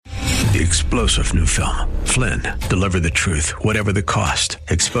The explosive new film, Flynn, deliver the truth, whatever the cost,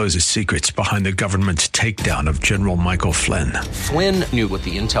 exposes secrets behind the government's takedown of General Michael Flynn. Flynn knew what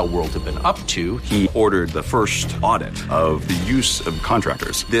the intel world had been up to. He ordered the first audit of the use of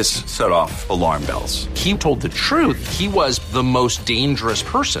contractors. This set off alarm bells. He told the truth. He was the most dangerous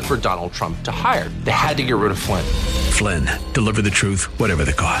person for Donald Trump to hire. They had to get rid of Flynn. Flynn, deliver the truth, whatever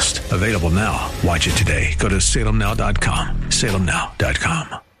the cost. Available now. Watch it today. Go to salemnow.com.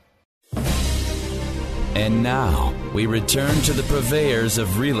 salemnow.com. And now, we return to the purveyors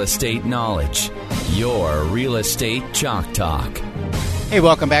of real estate knowledge, your Real Estate Chalk Talk. Hey,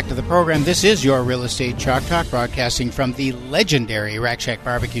 welcome back to the program. This is your Real Estate Chalk Talk, broadcasting from the legendary Rack Shack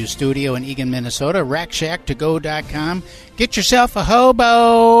Barbecue Studio in Eagan, Minnesota, rackshacktogo.com. Get yourself a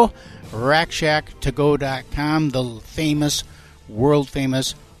hobo, rackshacktogo.com, the famous,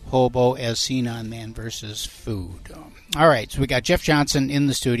 world-famous hobo as seen on Man vs. Food. All right, so we got Jeff Johnson in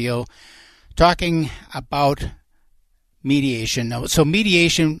the studio talking about mediation. Now, so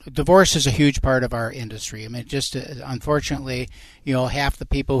mediation, divorce is a huge part of our industry. I mean, just unfortunately, half the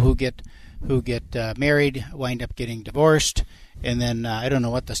people who get married wind up getting divorced, and then I don't know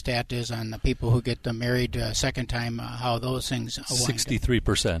what the stat is on the people who get married second time. How those things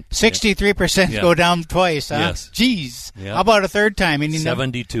 63%. 63% go down twice. Huh? Yes. Jeez. Yeah. How about a third time?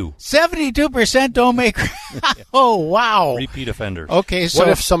 72. 72% don't make. Oh wow. Repeat offenders. Okay. So what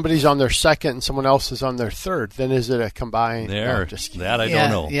if somebody's on their second and someone else is on their third? Then is it a combined? There. That I don't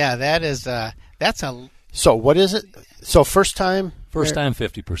know. Yeah, that is. That's a. So what is it? So first time. First time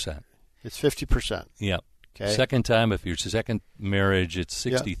 50%. It's 50%. Yep. Okay. Second time, if your second marriage, it's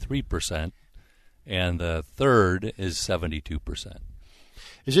 63%, and the third is 72%.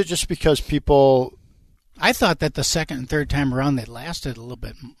 Is it just because people? I thought that the second and third time around they lasted a little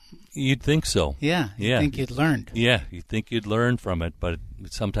bit. You'd think so. Yeah. You think you'd learned. Yeah, you'd think you'd learn from it, but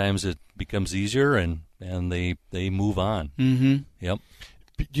sometimes it becomes easier, and they move on. Mm-hmm. Yep.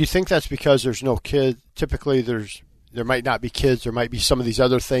 Do you think that's because there's no kid? Typically, there might not be kids. There might be some of these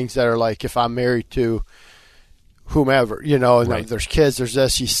other things that are like, if I'm married to whomever, and right. There's kids, there's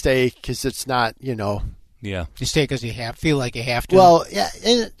this, you stay because it's not, Yeah. You stay because you feel like you have to. Well, yeah,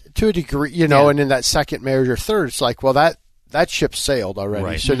 to a degree, and in that second marriage or third, it's like, well, that ship sailed already.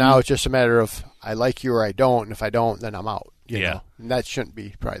 Right. So now it's just a matter of I like you or I don't, and if I don't, then I'm out. You Yeah. know? And that shouldn't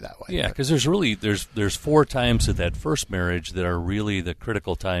be probably that way. Yeah, because there's 4 times at that first marriage that are really the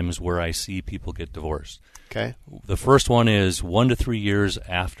critical times where I see people get divorced. Okay. The first one is 1 to 3 years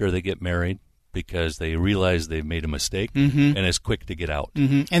after they get married, because they realize they've made a mistake, and it's quick to get out.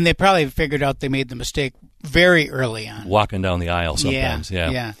 Mm-hmm. And they probably figured out they made the mistake very early on. Walking down the aisle sometimes,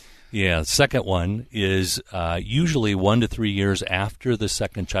 Yeah. The second one is usually 1 to 3 years after the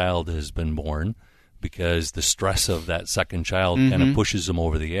second child has been born, because the stress of that second child kind of pushes them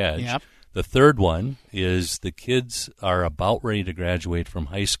over the edge. Yep. The third one is the kids are about ready to graduate from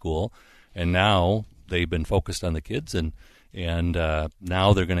high school, and now they've been focused on the kids, and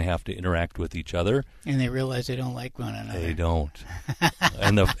now they're going to have to interact with each other. And they realize they don't like one another. They don't.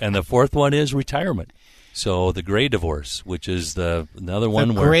 and the fourth one is retirement. So the gray divorce, which is another one.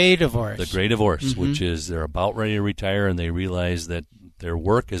 The gray divorce. The gray divorce, which is they're about ready to retire and they realize that their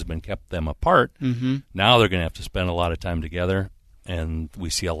work has been kept them apart. Mm-hmm. Now they're going to have to spend a lot of time together, and we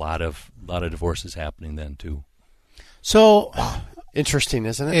see a lot of divorces happening then too. So interesting,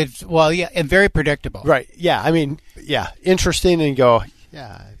 isn't it? And very predictable. Right. Yeah. I mean, yeah, interesting, and go,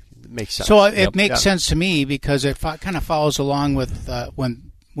 yeah, it makes sense. So it makes sense to me because it kind of follows along with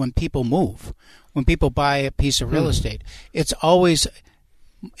when people move, when people buy a piece of real estate. It's always,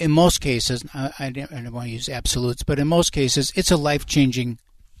 in most cases, I don't want to use absolutes, but in most cases, it's a life-changing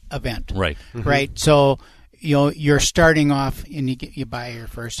event. Right. Mm-hmm. Right. So you're starting off and you buy your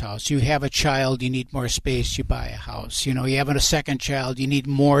first house. You have a child, you need more space, you buy a house. You have a second child, you need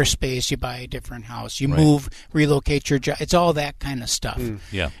more space, you buy a different house. You move, relocate your job. It's all that kind of stuff.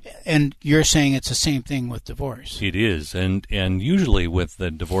 Yeah. And you're saying it's the same thing with divorce. It is. And usually with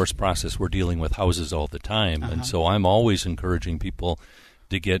the divorce process, we're dealing with houses all the time. And so I'm always encouraging people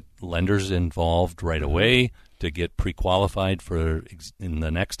to get lenders involved right away, to get pre-qualified for in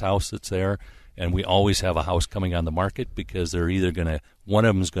the next house that's there. And we always have a house coming on the market because they're either one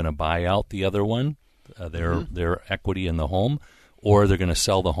of them is going to buy out the other one, their equity in the home, or they're going to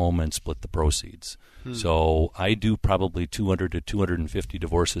sell the home and split the proceeds. So I do probably 200 to 250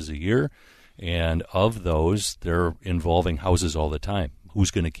 divorces a year, and of those, they're involving houses all the time. Who's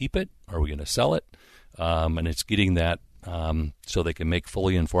going to keep it? Are we going to sell it? And it's getting that so they can make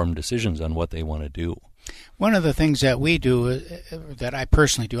fully informed decisions on what they want to do. One of the things that we do, that I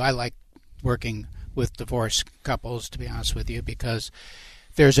personally do, I like working with divorced couples, to be honest with you, because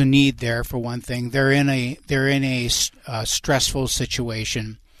there's a need there for one thing. They're in a stressful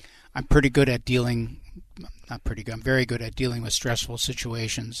situation. I'm pretty good at dealing. Not pretty good. I'm very good at dealing with stressful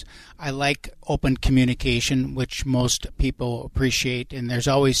situations. I like open communication, which most people appreciate, and there's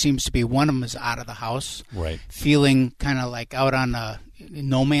always seems to be one of them is out of the house, Right. feeling kind of like out on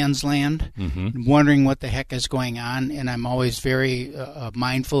no man's land, wondering what the heck is going on, and I'm always very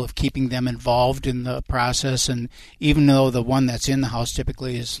mindful of keeping them involved in the process, and even though the one that's in the house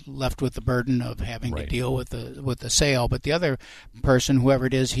typically is left with the burden of having to deal with the sale, but the other person, whoever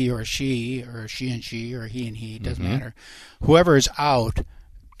it is, he and she, or he and he, doesn't matter, whoever is out,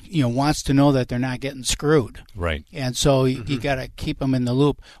 wants to know that they're not getting screwed. Right. And so you got to keep them in the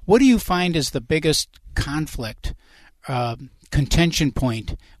loop. What do you find is the biggest conflict, contention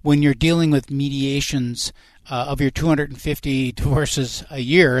point when you're dealing with mediations of your 250 divorces a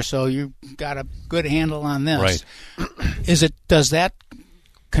year? So you've got a good handle on this. Right. Does that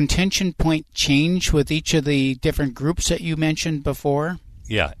contention point change with each of the different groups that you mentioned before?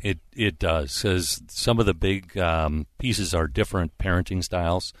 Yeah, it does, because some of the big pieces are different parenting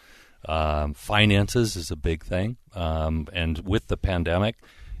styles. Finances is a big thing, and with the pandemic,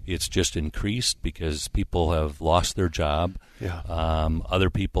 it's just increased because people have lost their job. Yeah. Other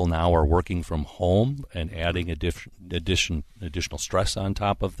people now are working from home and adding additional stress on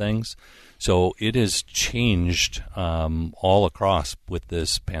top of things. So it has changed all across with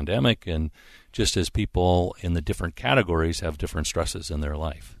this pandemic, and just as people in the different categories have different stresses in their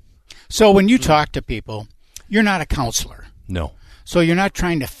life. So when you talk to people, you're not a counselor. No. So you're not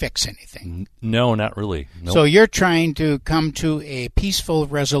trying to fix anything. No, not really. Nope. So you're trying to come to a peaceful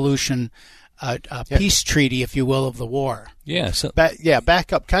resolution, a peace treaty, if you will, of the war. Yeah. So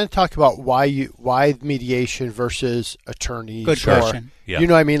back up. Kind of talk about why mediation versus attorneys. Good question. Yeah. You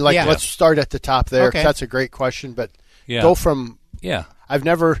know what I mean? Let's start at the top there. Okay. That's a great question. But Yeah. go from. Yeah. I've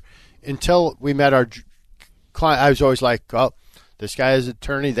never, until we met our client, I was always like, oh, this guy is an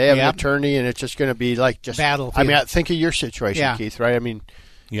attorney, they have an attorney, and it's just going to be like just battlefield. I mean, think of your situation, Keith, right? I mean,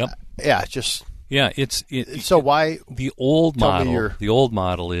 so why the old model? The old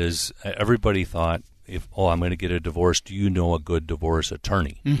model is everybody thought, I'm going to get a divorce, do you know a good divorce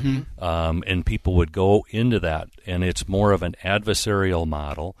attorney? And people would go into that, and it's more of an adversarial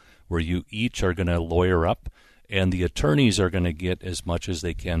model where you each are going to lawyer up, and the attorneys are going to get as much as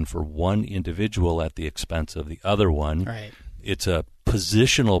they can for one individual at the expense of the other one. Right. It's a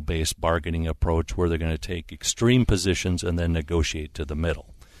positional-based bargaining approach where they're going to take extreme positions and then negotiate to the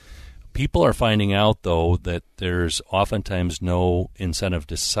middle. People are finding out, though, that there's oftentimes no incentive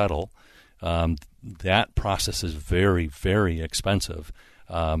to settle. That process is very, very expensive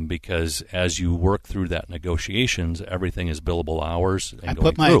because as you work through that negotiations, everything is billable hours. And I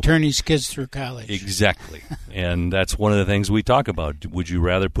put my attorney's kids through college. Exactly. And that's one of the things we talk about. Would you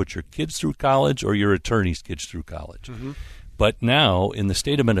rather put your kids through college or your attorney's kids through college? But now, in the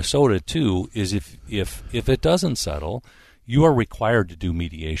state of Minnesota, too, is if it doesn't settle, you are required to do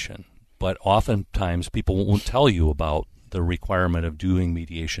mediation. But oftentimes, people won't tell you about the requirement of doing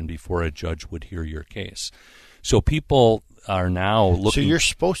mediation before a judge would hear your case. So people are now looking... So you're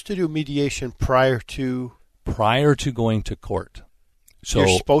supposed to do mediation prior to going to court. So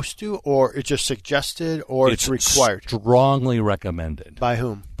you're supposed to, or it's just suggested, or it's required? Strongly recommended. By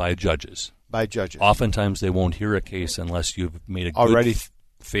whom? By judges. By judges. Oftentimes they won't hear a case unless you've made a good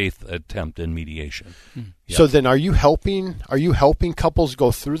faith attempt in mediation. Yep. So then are you helping couples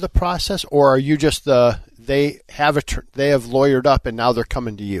go through the process, or are you just they have lawyered up and now they're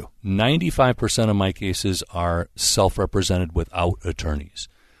coming to you? 95% of my cases are self-represented without attorneys.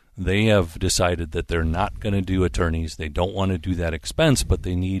 They have decided that they're not going to do attorneys. They don't want to do that expense, but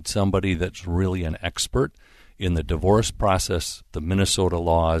they need somebody that's really an expert in the divorce process, the Minnesota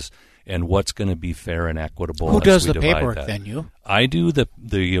laws, and what's going to be fair and equitable. Who does the paperwork then, you? I do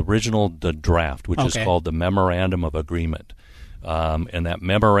the original draft, which is called the Memorandum of Agreement. And that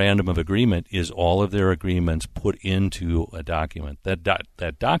Memorandum of Agreement is all of their agreements put into a document.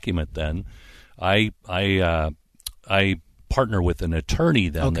 That document then, I partner with an attorney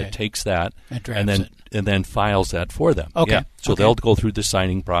then that takes that and then files that for them. So they'll go through the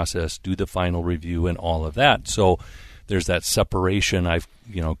signing process, do the final review, and all of that. So there's that separation. I've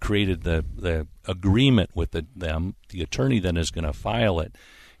created the agreement with them. The attorney then is going to file it,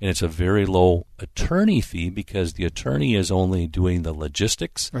 and it's a very low attorney fee because the attorney is only doing the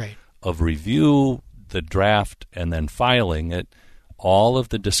logistics of review, the draft, and then filing it. All of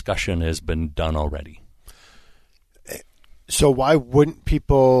the discussion has been done already. So why wouldn't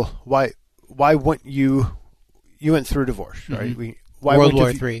people? Why wouldn't you? You went through divorce, right? World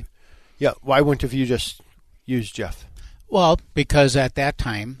War III. Yeah. Why wouldn't have you just used Jeff? Well, because at that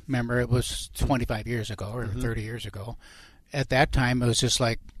time, remember, it was 25 years ago or 30 years ago. At that time, it was just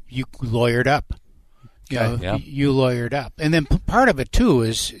like you lawyered up. You lawyered up. And then part of it, too,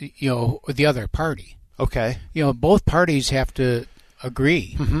 is, the other party. Okay. Both parties have to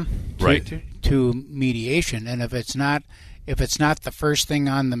agree to mediation. And if it's not the first thing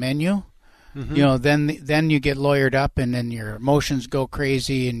on the menu, then you get lawyered up, and then your emotions go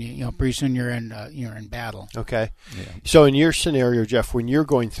crazy, and pretty soon you're in battle. Okay. Yeah. So in your scenario, Jeff, when you're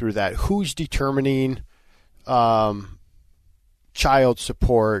going through that, who's determining child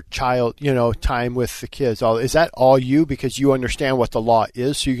support, time with the kids? Is that all you, because you understand what the law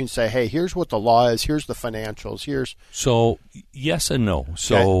is, so you can say, hey, here's what the law is, here's the financials, So yes and no.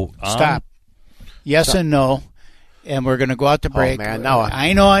 So stop. Yes Stop. And no. And we're going to go out to break. Oh, man, now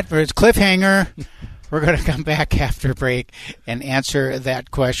I know it. It's cliffhanger. We're going to come back after break and answer that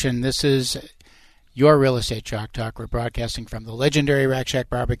question. This is your Real Estate Chalk Talk. We're broadcasting from the legendary Rack Shack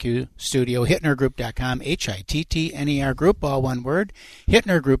Barbecue Studio, HittnerGroup.com, HITTNER Group, all one word,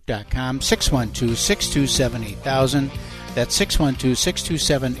 HittnerGroup.com, 612-627-8000. That's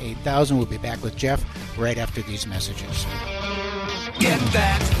 612-627-8000. We'll be back with Jeff right after these messages. Get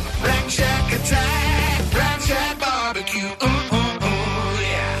that Rack Shack attack, Rack Shack Barbecue,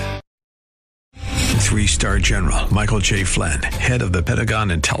 yeah. 3-star General Michael J. Flynn, head of the Pentagon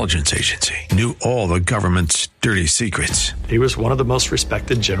Intelligence Agency, knew all the government's dirty secrets. He was one of the most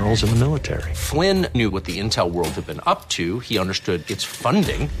respected generals in the military. Flynn knew what the intel world had been up to. He understood its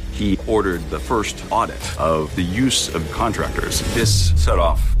funding. He ordered the first audit of the use of contractors. This set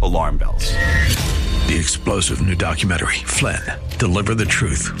off alarm bells. The explosive new documentary, Flynn, Deliver the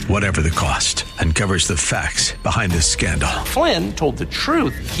Truth, Whatever the Cost, uncovers the facts behind this scandal. Flynn told the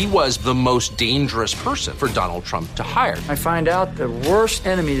truth. He was the most dangerous person for Donald Trump to hire. I find out the worst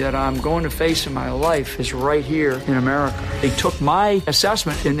enemy that I'm going to face in my life is right here in America. They took my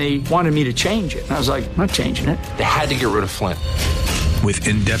assessment and they wanted me to change it. And I was like, I'm not changing it. They had to get rid of Flynn. With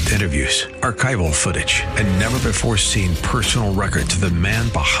in-depth interviews, archival footage, and never-before-seen personal records of the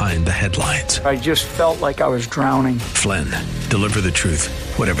man behind the headlines. I just felt like I was drowning. Flynn, Deliver the Truth,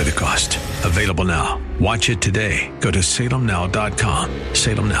 Whatever the Cost. Available now. Watch it today. Go to salemnow.com.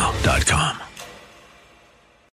 salemnow.com.